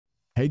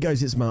Hey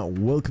guys, it's Matt,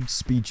 welcome to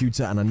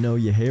SpeedTutor, and I know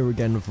you're here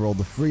again for all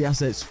the free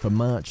assets for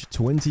March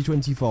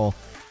 2024,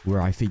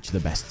 where I feature the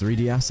best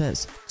 3D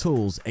assets,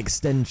 tools,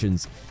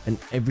 extensions, and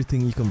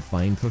everything you can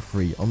find for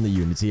free on the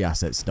Unity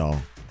Asset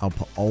Store. I'll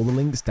put all the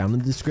links down in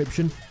the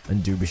description,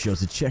 and do be sure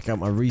to check out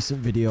my recent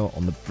video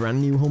on the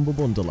brand new Humble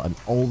Bundle and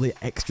all the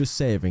extra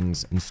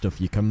savings and stuff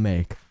you can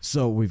make.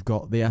 So we've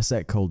got the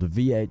asset called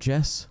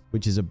VHS,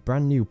 which is a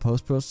brand new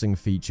post-processing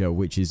feature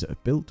which is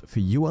built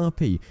for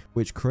URP,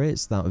 which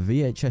creates that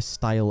VHS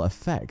style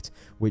effect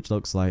which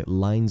looks like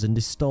lines and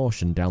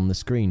distortion down the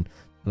screen,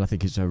 and I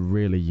think it's a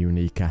really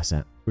unique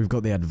asset. We've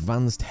got the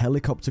advanced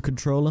helicopter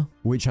controller,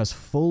 which has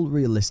full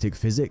realistic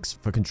physics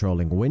for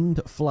controlling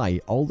wind,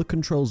 flight, all the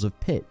controls of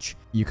pitch.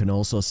 You can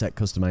also set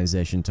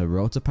customization to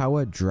rotor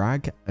power,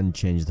 drag, and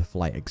change the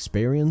flight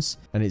experience,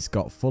 and it's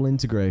got full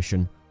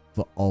integration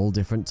for all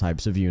different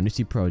types of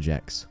Unity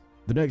projects.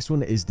 The next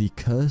one is the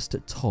Cursed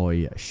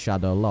Toy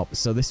Shadow Lop.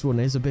 So this one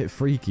is a bit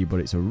freaky, but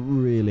it's a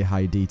really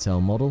high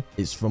detail model.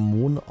 It's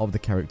from one of the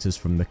characters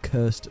from the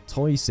Cursed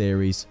Toy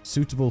series,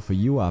 suitable for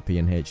URP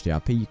and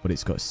HDRP, but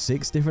it's got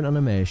 6 different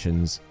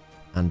animations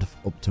and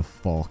up to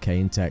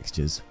 4K in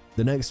textures.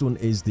 The next one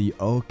is the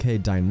OK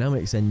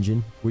Dynamics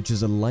engine, which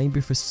is a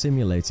library for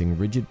simulating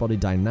rigid body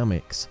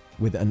dynamics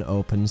with an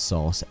open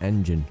source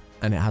engine.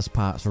 And it has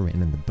parts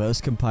written in the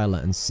Burst compiler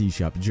and C#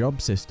 job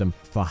system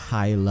for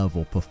high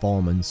level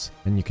performance,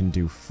 and you can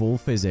do full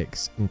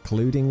physics,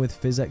 including with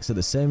physics at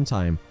the same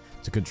time,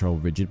 to control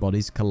rigid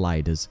bodies,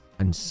 colliders,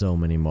 and so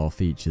many more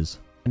features.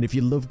 And if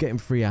you love getting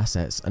free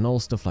assets and all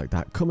stuff like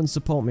that, come and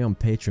support me on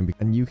Patreon,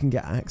 and you can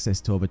get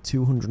access to over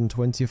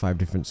 225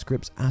 different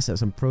scripts,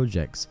 assets, and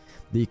projects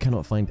that you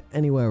cannot find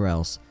anywhere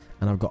else,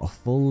 and I've got a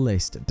full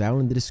list down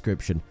in the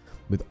description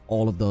with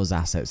all of those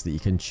assets that you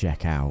can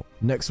check out.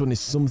 Next one is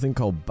something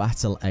called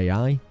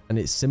BattleAI, and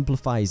it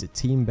simplifies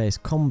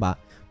team-based combat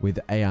with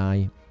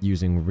AI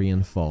using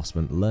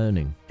reinforcement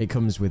learning. It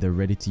comes with a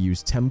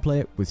ready-to-use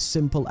template with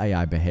simple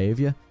AI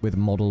behavior, with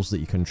models that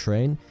you can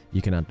train.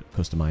 You can add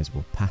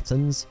customizable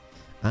patterns,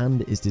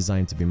 and is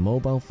designed to be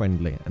mobile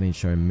friendly and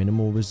ensuring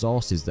minimal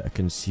resources that are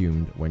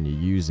consumed when you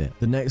use it.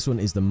 The next one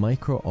is the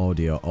Micro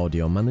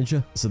Audio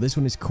Manager. So this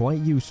one is quite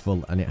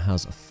useful, and it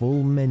has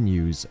full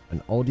menus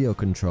and audio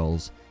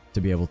controls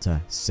to be able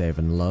to save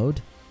and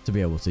load, to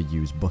be able to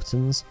use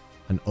buttons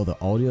and other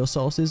audio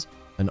sources,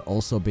 and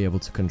also be able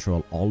to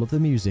control all of the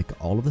music,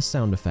 all of the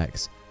sound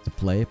effects, to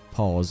play,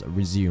 pause,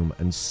 resume,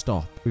 and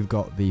stop. We've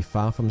got the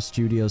Far From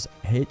Studios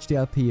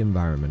HDRP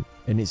environment,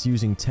 and it's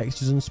using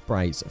textures and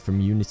sprites from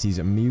Unity's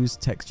Muse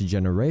texture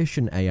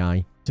generation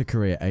AI to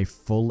create a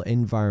full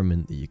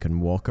environment that you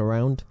can walk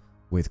around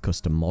with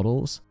custom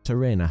models,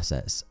 terrain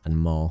assets, and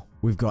more.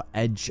 We've got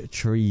Edge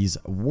Trees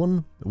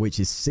 1, which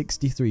is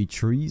 63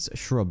 trees,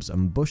 shrubs,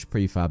 and bush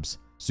prefabs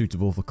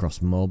suitable for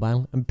cross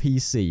mobile and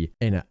PC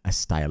in a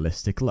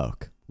stylistic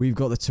look. We've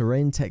got the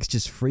Terrain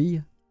Textures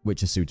Free,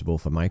 which are suitable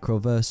for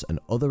Microverse and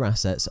other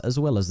assets, as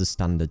well as the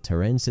standard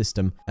terrain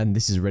system, and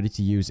this is ready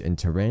to use in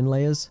terrain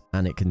layers,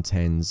 and it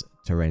contains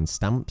terrain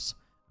stamps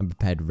and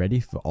prepared ready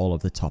for all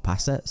of the top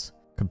assets,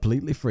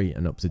 completely free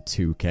and up to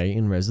 2K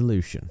in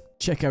resolution.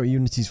 Check out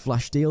Unity's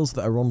flash deals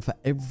that are on for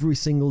every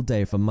single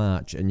day for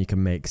March, and you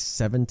can make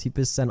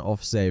 70%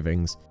 off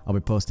savings. I'll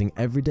be posting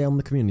every day on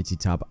the community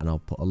tab, and I'll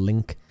put a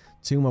link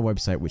to my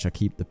website, which I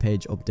keep the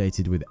page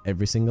updated with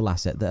every single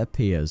asset that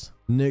appears.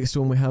 Next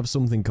one, we have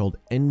something called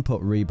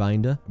Input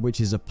Rebinder, which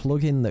is a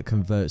plugin that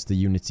converts the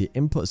Unity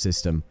input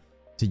system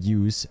to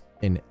use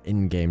in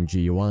in-game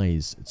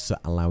GUIs to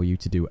allow you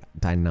to do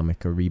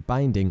dynamic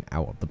rebinding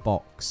out of the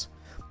box.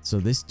 So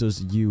this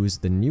does use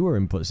the newer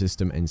input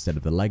system instead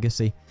of the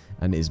legacy,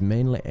 and is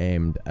mainly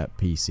aimed at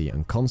PC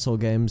and console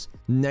games.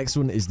 Next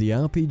one is the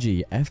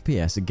RPG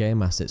FPS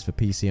game assets for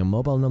PC and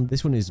mobile. Now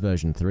this one is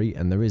version 3,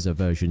 and there is a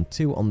version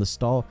 2 on the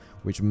store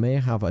which may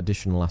have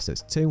additional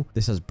assets too.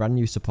 This has brand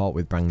new support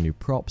with brand new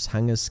props,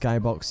 hangers,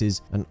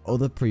 skyboxes, and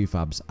other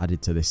prefabs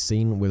added to this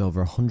scene, with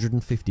over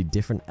 150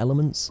 different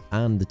elements,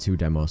 and the 2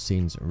 demo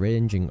scenes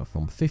ranging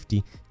from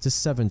 50 to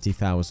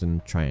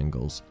 70,000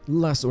 triangles.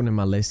 Last one in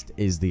my list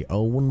is the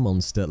O1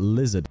 Monster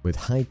Lizard, with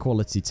high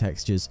quality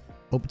textures,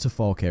 up to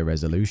 4K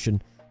resolution,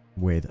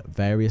 with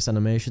various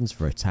animations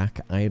for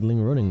attack,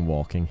 idling, running,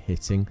 walking,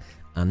 hitting,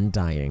 and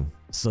dying.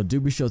 So do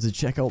be sure to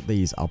check out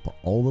these. I'll put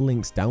all the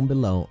links down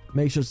below.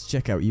 Make sure to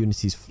check out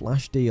Unity's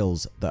flash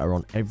deals that are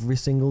on every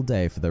single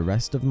day for the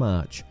rest of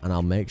March, and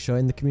I'll make sure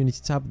in the community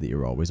tab that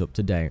you're always up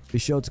to date. Be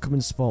sure to come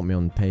and support me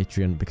on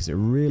Patreon, because it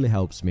really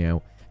helps me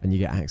out, and you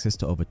get access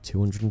to over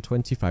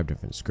 225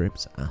 different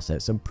scripts,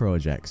 assets, and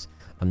projects.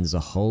 And there's a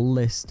whole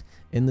list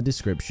in the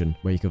description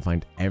where you can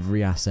find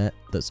every asset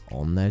that's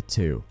on there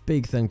too.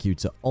 Big thank you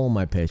to all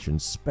my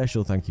patrons,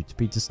 special thank you to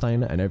Peter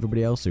Steiner and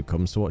everybody else who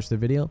comes to watch the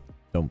video.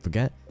 Don't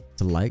forget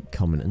to like,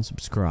 comment, and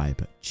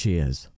subscribe. Cheers.